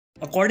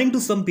According to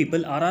some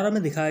people, RRR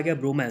में दिखाया गया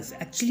ब्रोमांस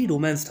एक्चुअली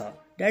रोमांस था.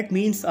 That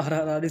means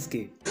RRR is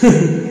gay.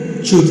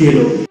 चूतिए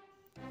लोग.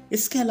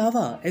 इसके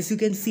अलावा एज यू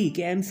कैन सी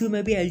कि एमसीयू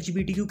में भी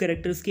एलजीबीटीक्यू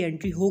कैरेक्टर्स की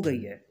एंट्री हो गई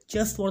है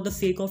just for the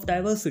sake of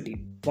diversity.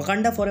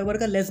 Wakanda forever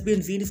का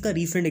लेस्बियन सीन इसका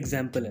रीसेंट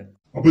एग्जांपल है.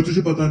 अबे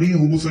तुझे पता नहीं है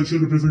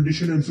होमोसेक्सुअल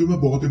रिप्रेजेंटेशन एमसीयू में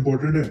बहुत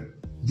इंपॉर्टेंट है.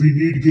 We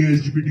need gay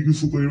LGBTQ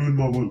superhero in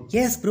Marvel.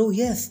 Yes bro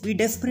yes, we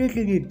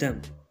desperately need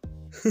them.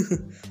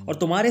 और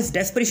तुम्हारे इस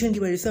डेस्परेशन की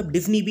वजह से अब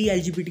डिज्नी भी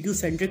एलजीबीटीक्यू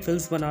सेंट्रिक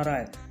फिल्म्स बना रहा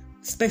है,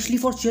 specially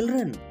for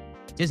children.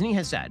 Disney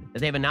has said that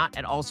they have a not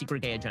at all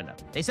secret gay agenda.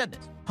 They said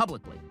this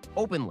publicly,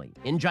 openly,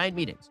 in giant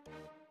meetings.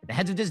 The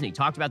heads of Disney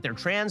talked about their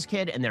trans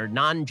kid and their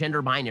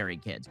non-gender binary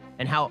kids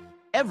and how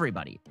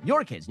everybody, your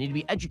kids, need to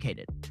be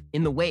educated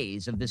in the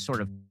ways of this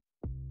sort of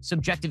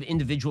subjective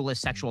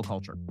individualist sexual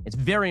culture. It's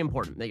very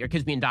important that your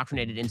kids be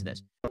indoctrinated into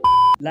this.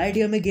 Light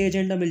year में गे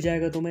agenda मिल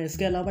जाएगा तुम्हें.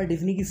 इसके अलावा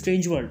Disney की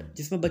strange world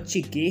जिसमें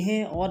बच्चे गे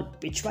हैं और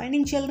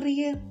पिचवाइनिंग चल रही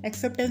है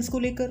एक्सेप्टेंस को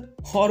लेकर.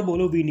 और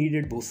बोलो वी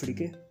नीडेड भोसड़ी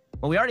के.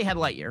 Well, we already had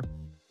Lightyear,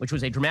 which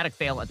was a dramatic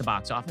fail at the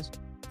box office,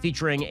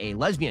 featuring a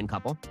lesbian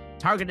couple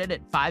targeted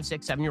at 5,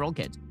 6, 7-year-old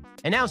kids.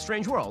 And now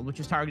Strange World, which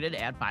is targeted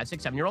at 5,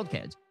 6, 7-year-old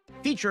kids,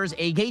 features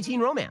a gay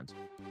teen romance.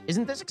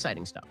 Isn't this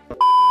exciting stuff?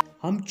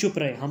 हम चुप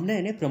रहे. हमने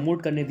इन्हें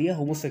promote करने दिया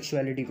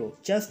homosexuality को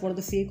just for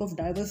the sake of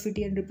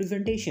diversity and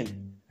representation.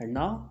 And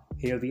now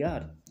here we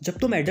are. जब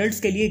तुम एडल्ट्स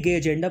के लिए गे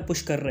एजेंडा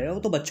पुश कर रहे हो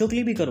तो बच्चों के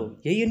लिए भी करो.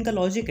 यही इनका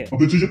लॉजिक है.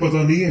 अबे तुझे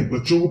पता नहीं है,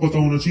 बच्चों को पता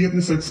होना चाहिए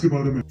अपने सेक्स के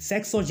बारे में.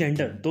 सेक्स और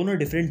जेंडर दोनों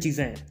डिफरेंट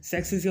चीजें हैं.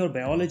 Sex is your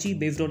biology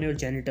based on your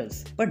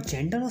genitals, but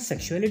gender और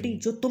सेक्सुअलिटी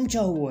जो तुम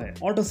चाहो वो है.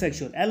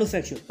 ऑटोसेक्सुअल,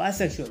 एलोसेक्सुअल,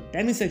 bisexual,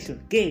 डेमिसेक्सुअल,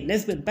 gay,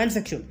 lesbian,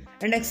 pansexual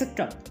and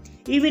etcetera.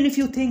 Even if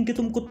you think कि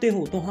तुम कुत्ते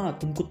हो तो हाँ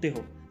तुम कुत्ते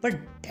हो, बट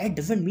दैट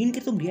डजंट मीन कि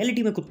तुम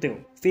रियलिटी में कुत्ते हो.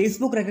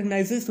 Facebook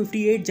recognises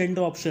 58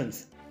 gender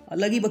options.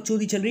 अलग ही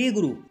बकचोदी चल रही है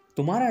गुरु.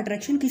 तुम्हारा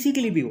अट्रैक्शन किसी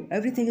के लिए भी हो,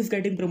 everything is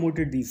getting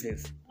promoted these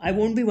days. I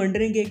won't be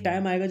wondering कि एक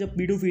टाइम आएगा जब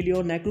पीडोफिलिया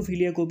और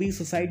नेक्रोफिलिया को भी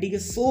सोसाइटी के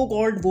सो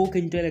कॉल्ड वोक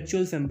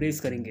इंटेलेक्चुअल्स एम्ब्रेस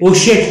करेंगे. ओह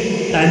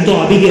शिट, टाइम तो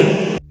आ भी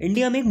गया.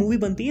 इंडिया में एक मूवी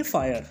बनती है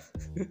फायर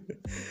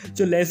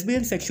जो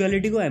लेस्बियन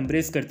सेक्सुअलिटी को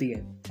एम्ब्रेस करती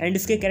है एंड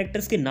इसके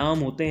कैरेक्टर्स के नाम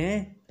होते हैं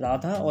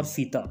राधा और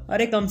सीता.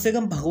 अरे कम से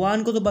कम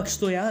भगवान को तो बख्श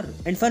दो यार.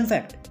 एंड फन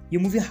फैक्ट, ये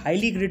मूवी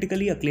हाईली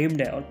क्रिटिकली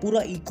अक्लेम्ड है और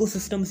पूरा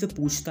इकोसिस्टम से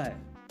पूछता है.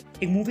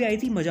 एक मूवी आई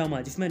थी मजामा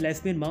जिसमें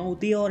लेस्बियन माँ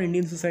होती है और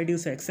इंडियन सोसाइटी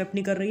उसे एक्सेप्ट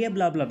नहीं कर रही है,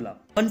 ब्ला ब्ला ब्ला.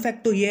 फन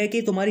फैक्ट तो ये है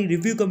कि तुम्हारी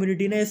रिव्यू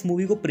कम्युनिटी ने इस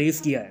मूवी को प्रेज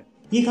किया है.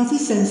 ये काफी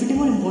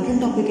सेंसिटिव और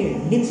इम्पोर्टेंट टॉपिक है.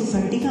 इंडियन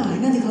सोसाइटी का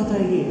आईना दिखाता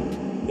है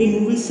ये. इन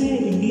मूवी से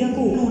इंडिया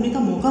को होने का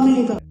मौका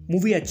मिलेगा.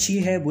 मूवी अच्छी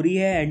है, बुरी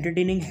है,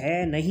 एंटरटेनिंग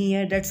है, नहीं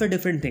है, that's a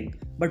different thing.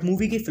 But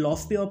movie की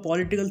फिलॉसफी और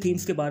पॉलिटिकल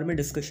थीम्स के बारे में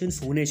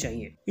डिस्कशंस होने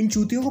चाहिए. इन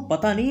चूतियों को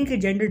पता नहीं है कि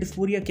जेंडर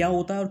डिस्फोरिया क्या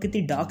होता है और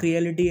कितनी डार्क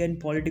रियलिटी है इन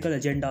पॉलिटिकल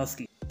एजेंडास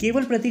की.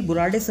 केवल प्रतीक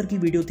बुराडे सर की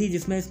वीडियो थी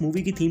जिसमें इस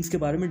मूवी की थीम्स के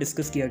बारे में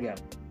डिस्कस किया गया.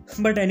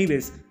 बट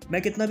एनीवेज,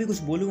 मैं कितना भी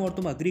कुछ बोलूं और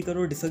तुम अग्री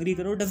करो डिसअग्री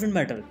करो, डजंट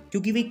मैटर,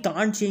 क्योंकि we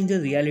can't change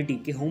the reality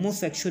कि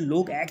होमोसेक्सुअल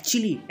लोग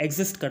एक्चुअली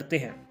एग्जिस्ट करते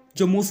हैं,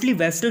 जो मोस्टली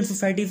वेस्टर्न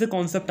सोसाइटी से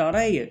कॉन्सेप्ट आ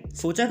रहा है. ये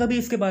सोचा कभी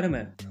इसके बारे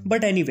में?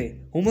 बट एनीवे,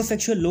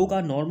 होमोसेक्सुअल लोग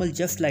are normal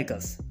just like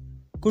us.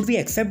 Could we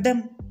accept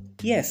them?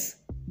 Yes,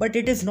 but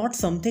it is not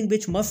something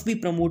which must be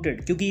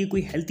promoted, क्योंकि ये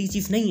कोई हेल्थी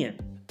चीज नहीं है.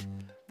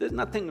 There's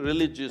nothing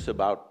religious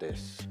about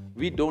this.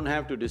 We don't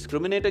have to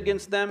discriminate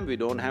against them, we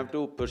don't have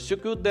to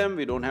persecute them,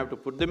 we don't have to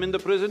put them in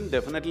the prison.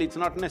 Definitely it's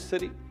not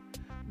necessary.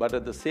 But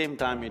at the same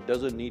time, it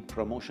doesn't need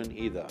promotion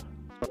either.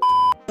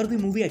 पर भी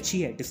movie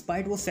अच्छी है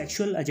despite वो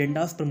sexual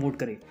agendas promote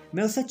करे,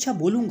 मैं उससे अच्छा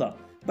बोलूंगा.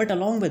 बट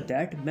अलॉन्ग विद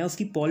दैट मैं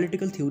उसकी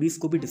पॉलिटिकल थ्योरीज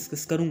को भी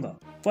डिस्कस करूंगा.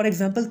 फॉर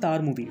एग्जाम्पल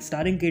तार मूवी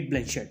स्टारिंग केट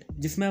ब्लैंचेट,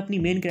 जिसमें अपनी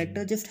main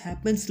character just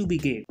happens to be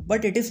gay,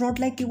 but it is not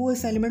like कि वो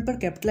इस एलिमेंट पर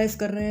कैपिटलाइज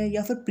कर रहे हैं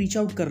या फिर प्रीच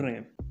आउट कर रहे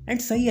हैं. एंड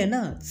सही है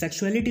ना,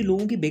 सेक्सुअलिटी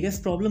लोगों की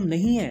बिगेस्ट प्रॉब्लम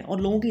नहीं है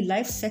और लोगों की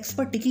लाइफ सेक्स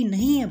पर टिकी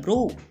नहीं है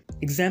ब्रो.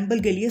 एग्जाम्पल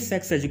के लिए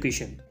सेक्स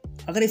एजुकेशन.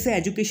 अगर इसे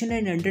एजुकेशन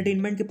एंड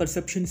एंटरटेनमेंट के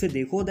परसेप्शन से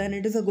देखो then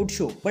it is a good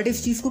show. But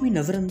इस चीज को भी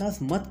नजरअंदाज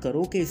मत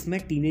करो कि इसमें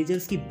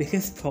टीनेजर्स की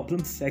बिगेस्ट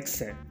प्रॉब्लम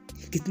सेक्स है.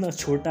 कितना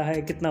छोटा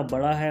है, कितना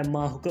बड़ा है,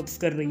 माँ हुकअप्स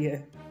कर रही है.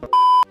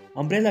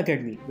 Umbrella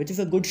academy which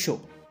is a good show,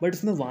 but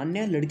उसमें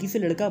वान्या लड़की से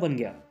लड़का बन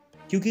गया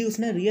क्योंकि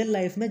उसने रियल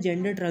लाइफ में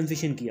जेंडर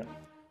ट्रांजिशन किया.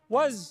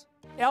 Was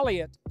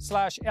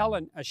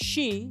Elliot/Ellen a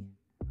she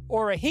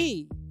or a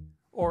he,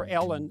 or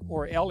Ellen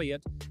or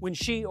Elliot, when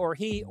she or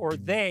he or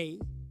they,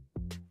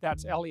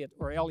 that's Elliot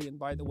or Ellen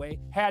by the way,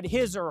 had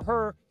his or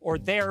her or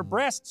their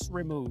breasts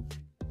removed?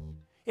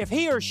 If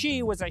he or she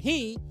was a he,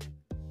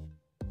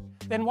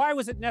 then why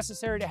was it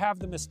necessary to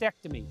have the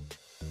mastectomy?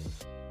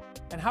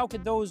 And how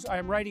could those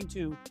I'm writing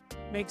to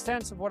make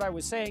sense of what I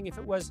was saying if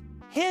it was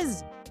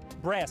his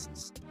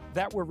breasts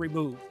that were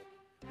removed?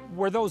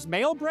 Were those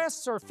male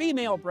breasts or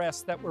female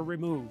breasts that were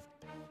removed?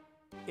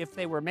 If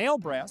they were male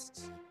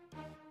breasts,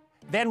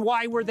 then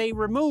why were they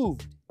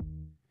removed?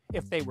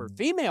 If they were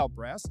female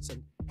breasts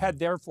and had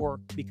therefore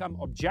become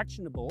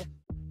objectionable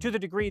to the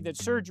degree that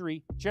surgery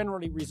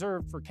generally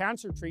reserved for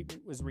cancer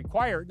treatment was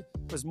required,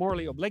 was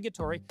morally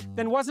obligatory,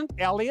 then wasn't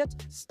Elliot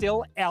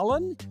still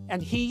Ellen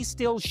and he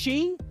still she?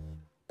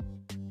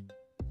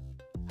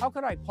 How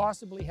could I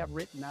possibly have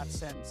written that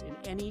sentence in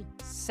any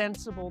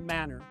sensible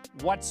manner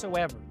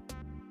whatsoever?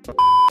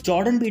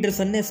 Jordan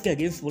Peterson ने इसके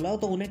against बोला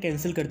तो उन्हें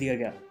cancel कर दिया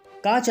गया।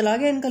 कहाँ चला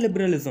गया इनका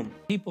liberalism?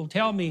 People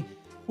tell me,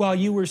 well,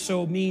 you were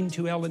so mean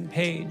to Ellen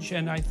Page,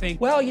 and I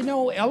think, well, you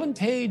know, Ellen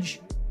Page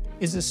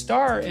is a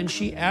star, and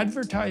she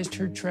advertised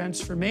her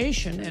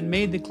transformation and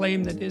made the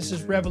claim that this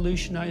has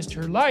revolutionized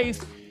her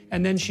life,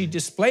 and then she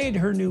displayed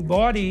her new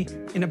body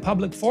in a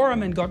public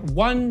forum and got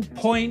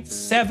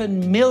 1.7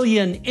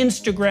 million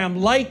Instagram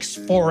likes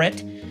for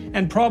it,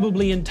 and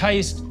probably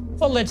enticed,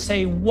 well, let's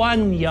say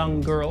one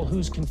young girl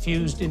who's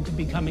confused into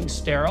becoming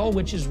sterile,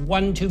 which is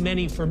one too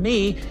many for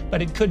me,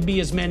 but it could be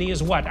as many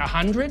as what,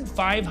 100,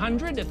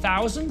 500,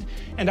 1,000?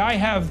 And I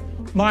have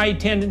my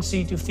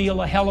tendency to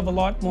feel a hell of a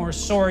lot more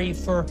sorry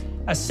for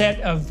a set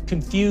of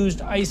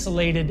confused,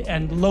 isolated,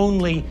 and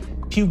lonely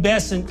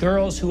pubescent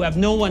girls who have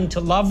no one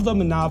to love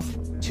them enough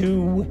to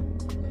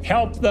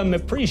help them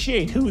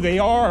appreciate who they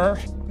are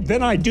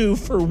than I do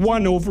for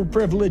one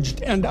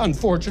overprivileged and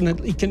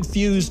unfortunately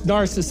confused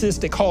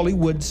narcissistic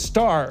Hollywood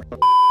star.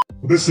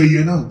 अबे सही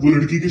है ना, वो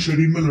लड़की के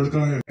शरीर में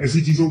लड़का है,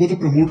 ऐसी चीजों को तो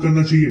प्रमोट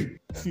करना चाहिए।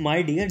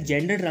 My dear,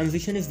 gender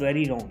transition is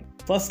very wrong.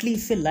 Firstly,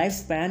 इससे लाइफ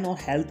स्पैन और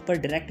हेल्थ पर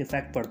डायरेक्ट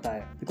इफेक्ट पड़ता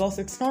है, because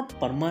it's not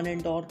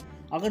permanent, और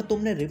अगर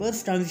तुमने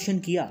रिवर्स ट्रांजिशन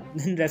किया,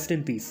 then rest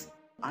in peace.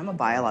 I'm a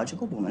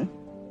biological woman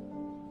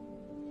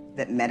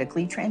that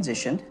medically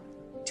transitioned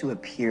to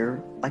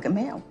appear like a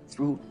male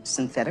through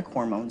synthetic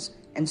hormones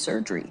and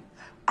surgery.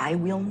 I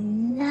will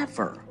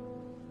never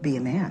be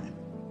a man.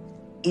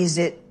 Is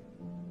it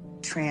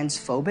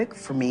transphobic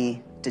for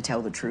me to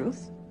tell the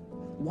truth?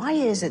 Why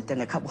is it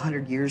that a couple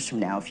hundred years from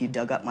now, if you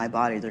dug up my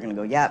body, they're going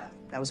to go, yeah,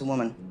 that was a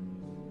woman,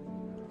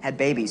 had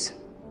babies?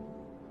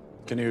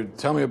 Can you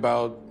tell me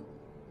about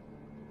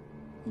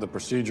the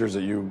procedures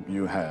that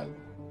you had?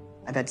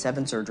 I've had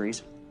 7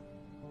 surgeries.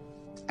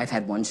 I've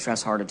had 1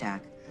 stress heart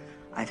attack.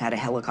 I've had a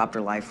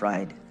helicopter life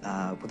ride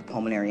with a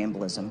pulmonary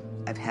embolism.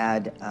 I've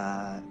had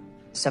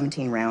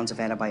 17 rounds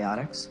of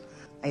antibiotics.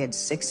 I had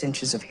 6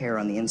 inches of hair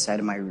on the inside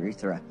of my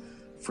urethra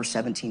for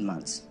 17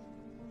 months.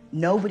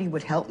 Nobody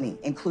would help me,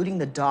 including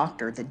the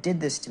doctor that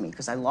did this to me,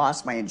 because I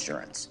lost my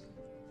insurance.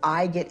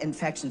 I get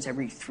infections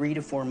every 3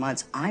 to 4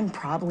 months. I'm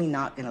probably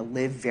not going to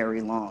live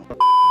very long.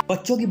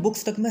 बच्चों की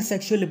books तक में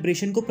sexual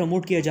liberation को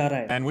promote किया जा रहा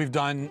है। And we've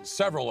done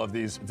several of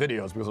these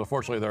videos because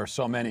unfortunately there are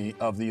so many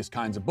of these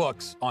kinds of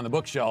books on the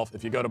bookshelf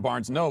if you go to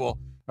Barnes & Noble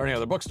or any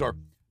other bookstore.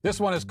 This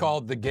one is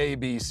called the Gay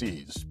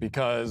BCs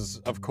because,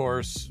 of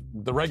course,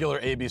 the regular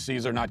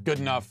ABCs are not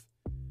good enough.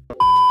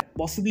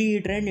 Possibly ये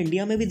trend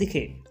India में भी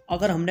दिखे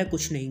अगर हमने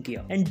कुछ नहीं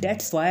किया। And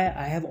that's why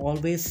I have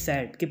always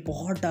said कि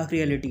बहुत डार्क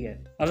रियलिटी है।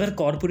 अगर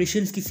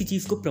कॉर्पोरेशंस किसी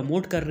चीज को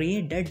प्रमोट कर रही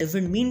हैं, दैट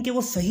डजंट मीन कि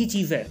वो सही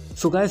चीज है।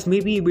 सो गाइस, मे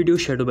बी ये वीडियो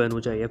शैडो बैन हो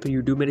जाए या फिर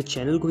यूट्यूब मेरे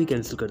चैनल को ही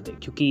कैंसिल कर दे,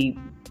 क्योंकि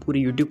पूरे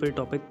यूट्यूब पर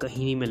टॉपिक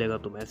कहीं नहीं मिलेगा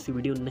तुम्हें, ऐसी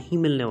वीडियो नहीं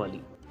मिलने वाली।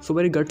 सो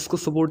मेरे गट्स को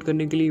सपोर्ट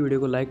करने के लिए वीडियो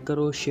को लाइक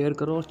करो, शेयर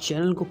करो और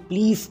चैनल को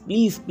प्लीज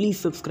प्लीज प्लीज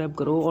सब्सक्राइब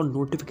करो और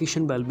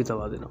नोटिफिकेशन बेल भी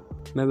दबा देना।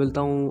 मैं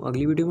मिलता हूँ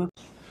अगली वीडियो में।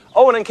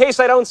 Oh, and in case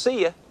I don't see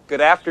you,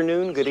 good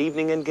afternoon, good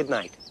evening, and good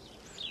night.